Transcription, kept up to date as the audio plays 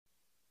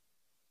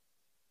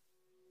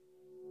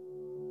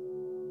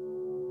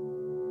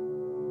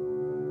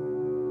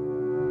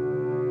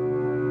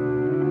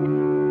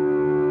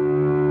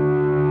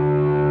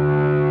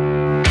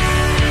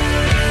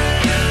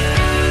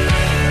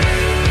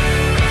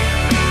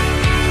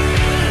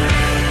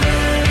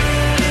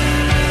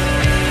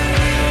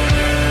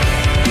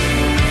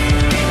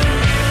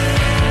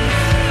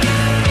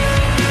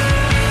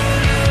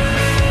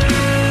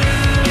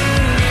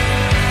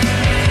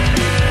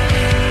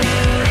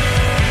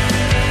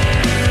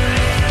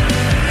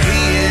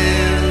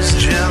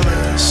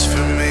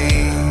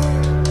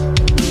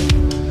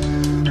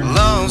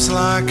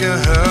like a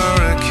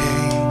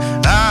hurricane.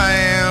 I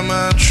am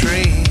a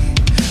tree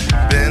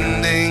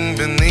bending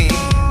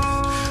beneath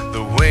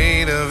the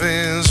weight of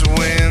his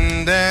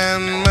wind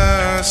and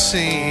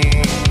mercy.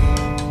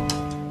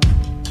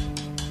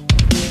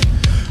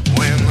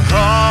 When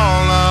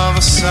all of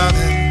a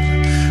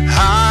sudden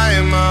I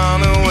am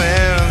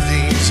unaware of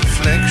these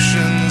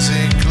afflictions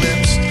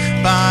eclipsed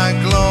by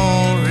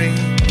glory,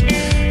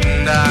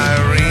 and I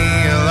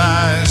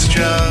realize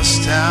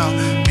just how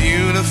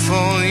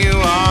beautiful you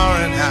are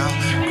and how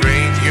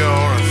great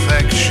your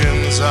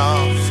affections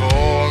are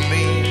for me.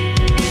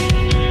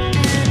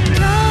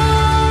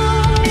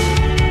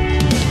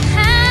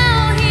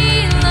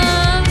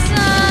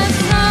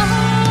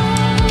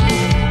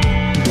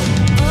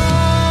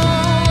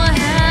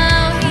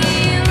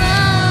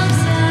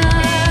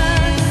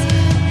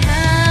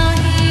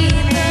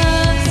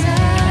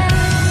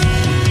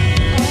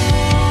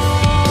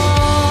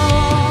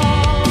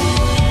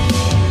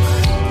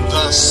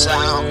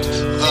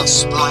 The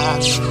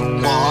splash,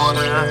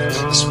 water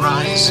is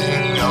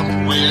rising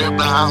up, we're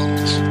bound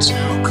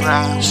to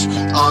crash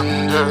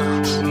under.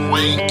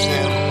 Wake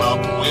him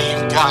up,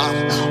 we've got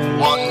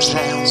one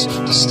chance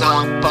to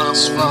stop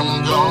us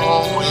from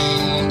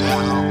going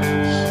down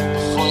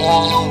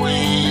before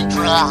we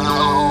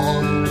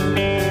drown.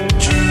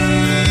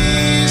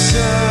 Jesus,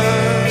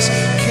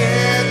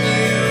 can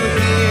you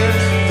hear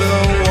the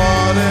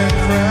water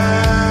crash?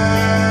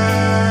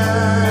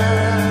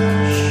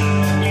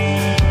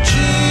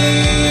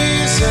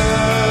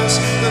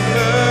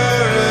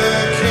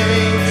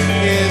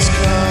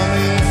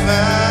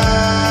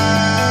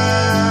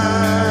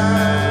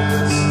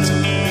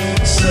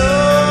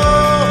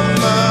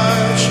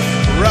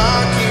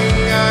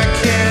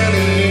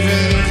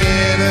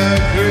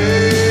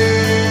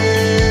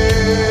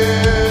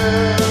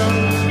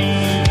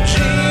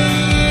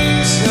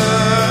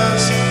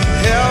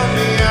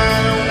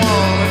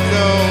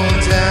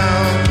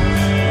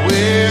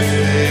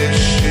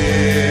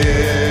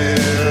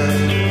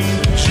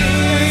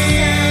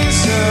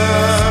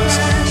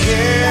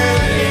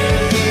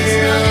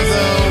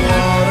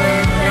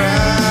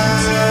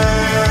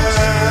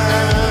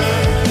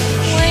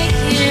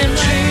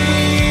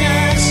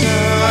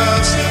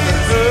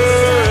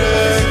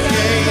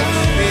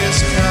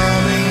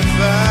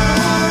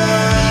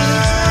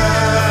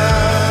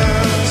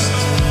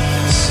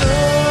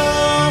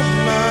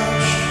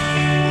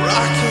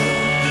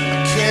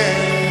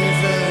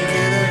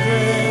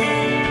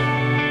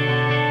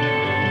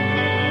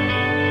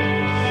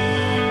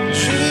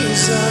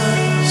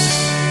 Jesus,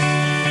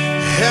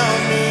 help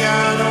me, I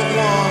don't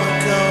want to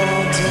go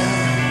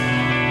down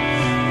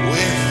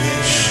with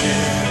this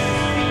ship.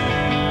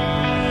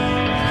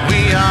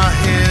 We are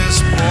his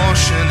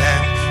portion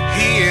and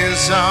he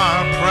is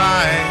our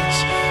prize,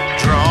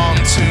 drawn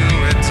to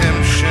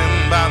redemption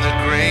by the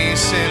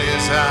grace in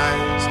his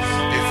eyes.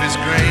 If his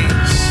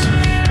grace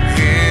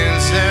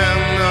is